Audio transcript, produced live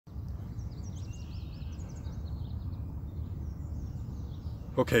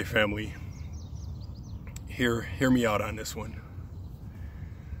Okay, family, hear me out on this one.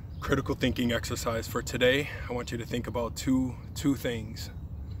 Critical thinking exercise for today. I want you to think about two things.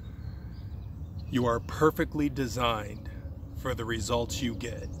 You are perfectly designed for the results you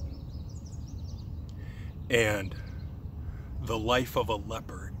get, and the life of a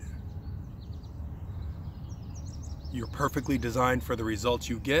leopard. You're perfectly designed for the results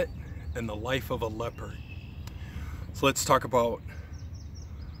you get and the life of a leopard. So let's talk about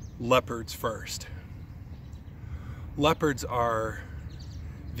leopards first. Leopards are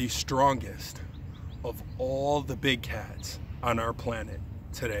the strongest of all the big cats on our planet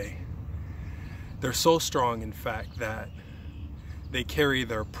today. They're so strong, in fact, that they carry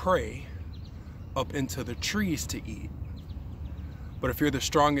their prey up into the trees to eat. But if you're the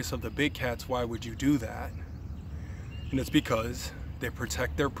strongest of the big cats, why would you do that? And it's because they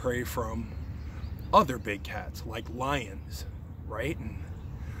protect their prey from other big cats like lions, right? And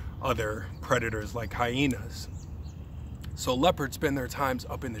other predators like hyenas. So leopards spend their times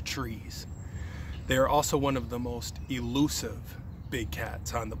up in the trees. They are also one of the most elusive big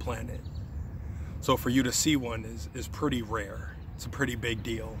cats on the planet. So for you to see one is pretty rare. It's a pretty big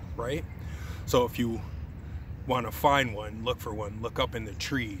deal, right? So if you want to find one, look for one, look up in the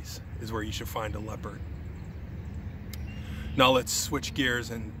trees is where you should find a leopard. Now let's switch gears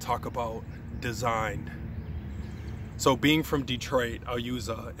and talk about design. So being from Detroit, I'll use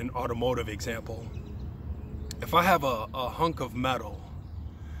an automotive example. If I have a hunk of metal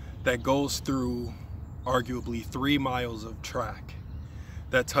that goes through arguably 3 miles of track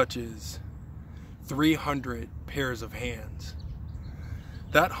that touches 300 pairs of hands,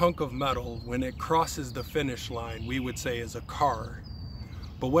 that hunk of metal, when it crosses the finish line, we would say is a car.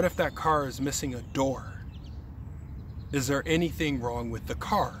 But what if that car is missing a door? Is there anything wrong with the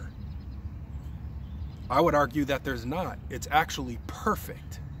car? I would argue that there's not. It's actually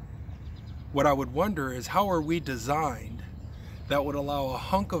perfect. What I would wonder is, how are we designed that would allow a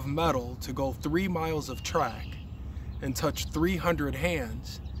hunk of metal to go 3 miles of track and touch 300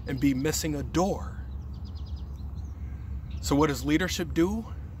 hands and be missing a door? So what does leadership do?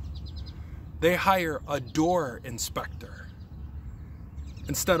 They hire a door inspector.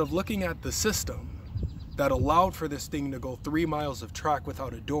 Instead of looking at the system that allowed for this thing to go 3 miles of track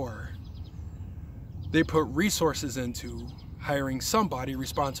without a door, they put resources into hiring somebody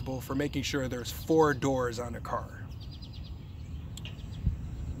responsible for making sure there's 4 doors on a car.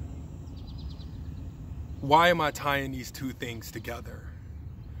 Why am I tying these two things together?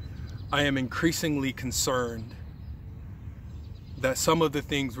 I am increasingly concerned that some of the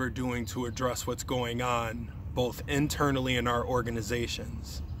things we're doing to address what's going on, both internally in our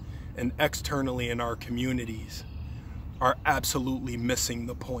organizations and externally in our communities, are absolutely missing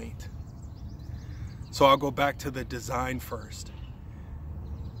the point. So I'll go back to the design first.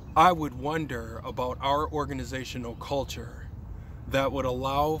 I would wonder about our organizational culture that would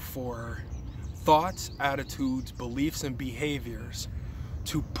allow for thoughts, attitudes, beliefs, and behaviors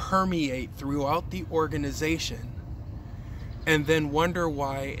to permeate throughout the organization, and then wonder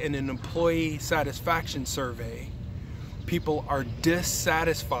why in an employee satisfaction survey, people are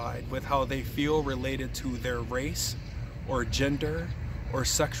dissatisfied with how they feel related to their race or gender or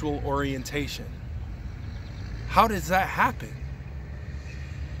sexual orientation. How does that happen?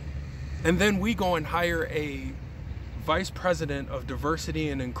 And then we go and hire a vice president of diversity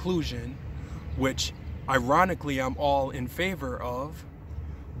and inclusion, which ironically I'm all in favor of,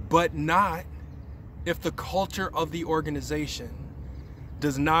 but not if the culture of the organization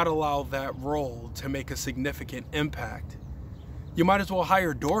does not allow that role to make a significant impact. You might as well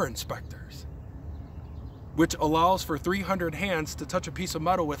hire door inspectors, which allows for 300 hands to touch a piece of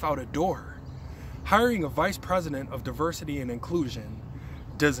metal without a door. Hiring a vice president of diversity and inclusion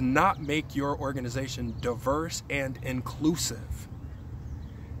does not make your organization diverse and inclusive.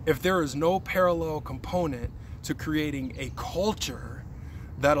 If there is no parallel component to creating a culture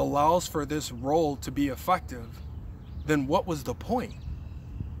that allows for this role to be effective, then what was the point?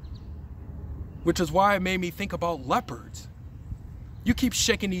 Which is why it made me think about leopards. You keep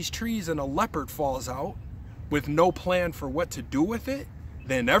shaking these trees and a leopard falls out with no plan for what to do with it,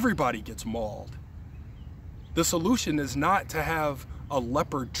 then everybody gets mauled. The solution is not to have a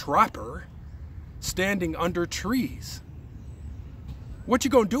leopard trapper standing under trees. What you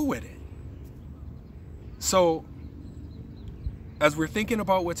gonna do with it? So, as we're thinking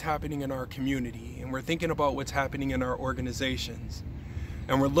about what's happening in our community, and we're thinking about what's happening in our organizations,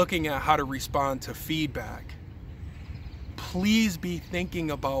 and we're looking at how to respond to feedback, please be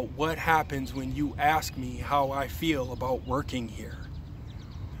thinking about what happens when you ask me how I feel about working here.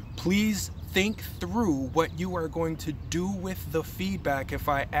 Please think through what you are going to do with the feedback if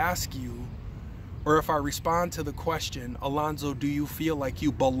I ask you, or if I respond to the question, Alonzo, do you feel like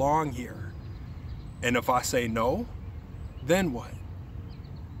you belong here? And if I say no, then what?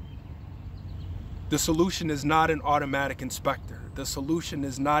 The solution is not an automatic inspector. The solution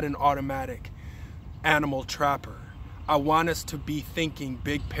is not an automatic animal trapper. I want us to be thinking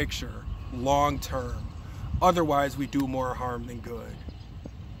big picture, long term. Otherwise, we do more harm than good.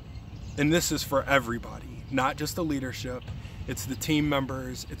 And this is for everybody, not just the leadership. It's the team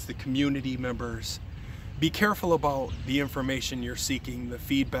members, it's the community members. Be careful about the information you're seeking, the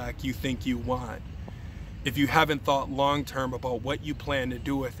feedback you think you want, if you haven't thought long-term about what you plan to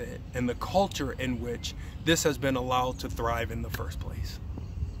do with it and the culture in which this has been allowed to thrive in the first place.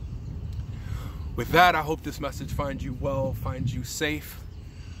 With that, I hope this message finds you well, finds you safe,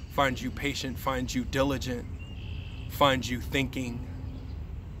 finds you patient, finds you diligent, finds you thinking.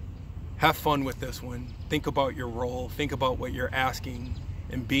 Have fun with this one. Think about your role. Think about what you're asking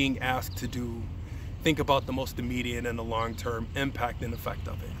and being asked to do. Think about the most immediate and the long-term impact and effect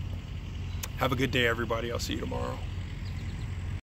of it. Have a good day, everybody. I'll see you tomorrow.